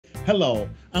Hello,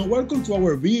 and welcome to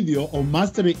our video on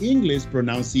Mastering English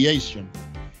Pronunciation.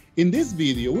 In this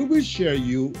video, we will share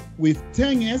you with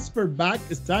 10 expert-back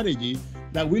strategies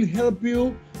that will help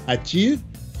you achieve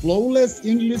flawless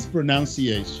English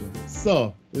pronunciation.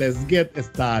 So, let's get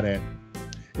started.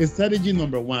 Strategy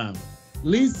number 1,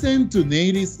 listen to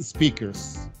native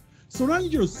speakers.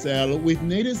 Surround yourself with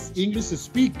native English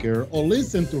speakers or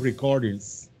listen to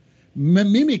recordings.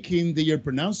 Mimicking their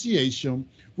pronunciation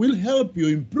will help you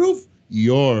improve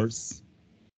yours.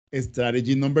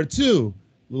 Strategy number 2,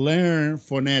 learn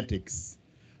phonetics.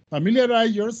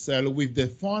 Familiarize yourself with the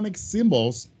phonics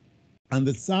symbols and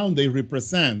the sound they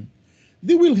represent.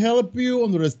 They will help you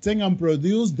understand and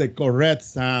produce the correct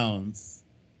sounds.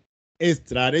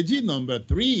 Strategy number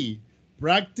 3,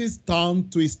 practice tongue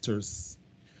twisters.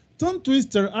 Tongue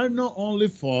twisters are not only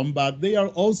fun, but they are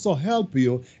also help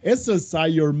you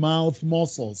exercise your mouth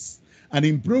muscles and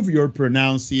improve your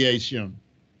pronunciation.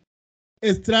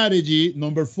 Strategy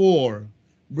number 4,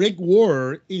 break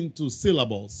words into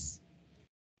syllables.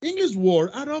 English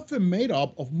words are often made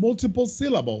up of multiple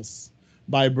syllables.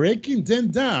 By breaking them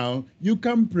down, you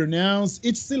can pronounce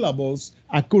each syllable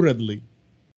accurately.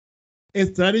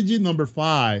 Strategy number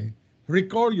 5,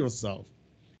 record yourself.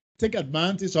 Take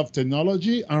advantage of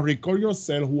technology and record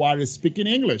yourself while speaking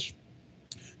English.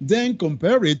 Then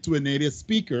compare it to native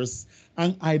speakers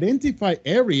and identify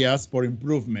areas for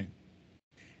improvement.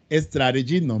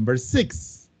 Strategy number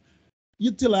 6,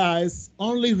 utilize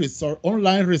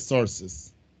online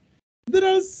resources. There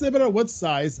are several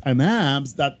websites and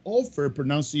apps that offer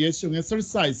pronunciation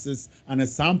exercises and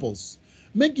examples.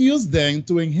 Make use of them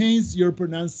to enhance your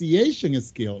pronunciation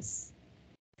skills.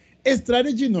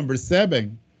 Strategy number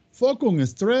 7, focus on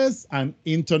stress and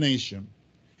intonation.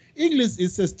 English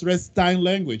is a stress-time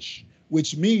language,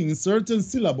 which means certain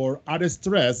syllables are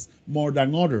stressed more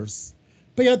than others.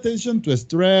 Pay attention to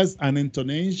stress and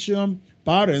intonation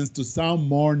patterns to sound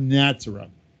more natural.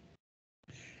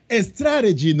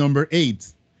 Strategy number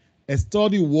 8,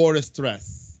 study word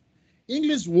stress.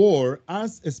 English words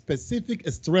have specific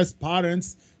stress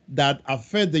patterns that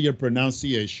affect your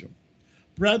pronunciation.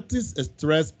 Practice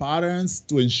stress patterns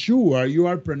to ensure you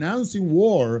are pronouncing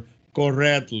words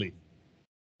correctly.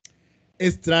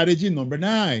 Strategy number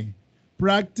 9,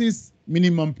 practice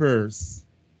minimum pairs.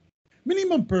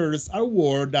 Minimum pairs are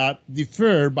words that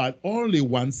differ by only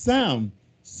one sound,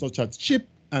 such as ship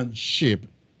and ship.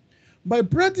 By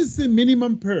practicing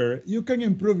minimum pair, you can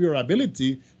improve your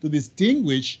ability to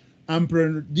distinguish and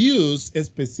produce a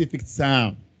specific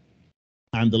sound.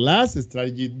 And the last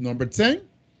strategy, number 10,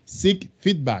 seek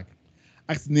feedback.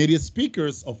 Ask native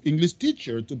speakers of English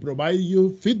teachers to provide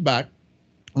you feedback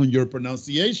on your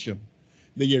pronunciation.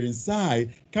 Their insight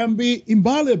can be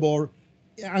invaluable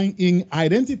in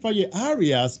identifying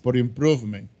areas for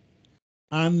improvement.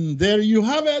 And there you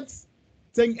have it,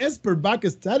 10 expert-back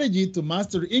strategy to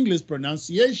master English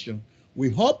pronunciation. We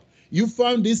hope you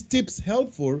found these tips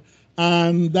helpful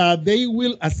and that they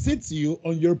will assist you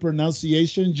on your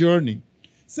pronunciation journey.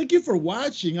 Thank you for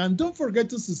watching, and don't forget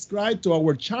to subscribe to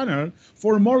our channel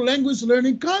for more language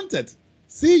learning content.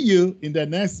 See you in the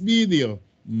next video.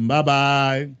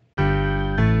 Bye-bye.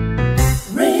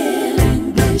 Real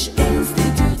English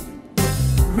Institute.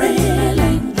 Real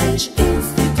English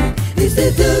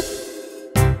Institute.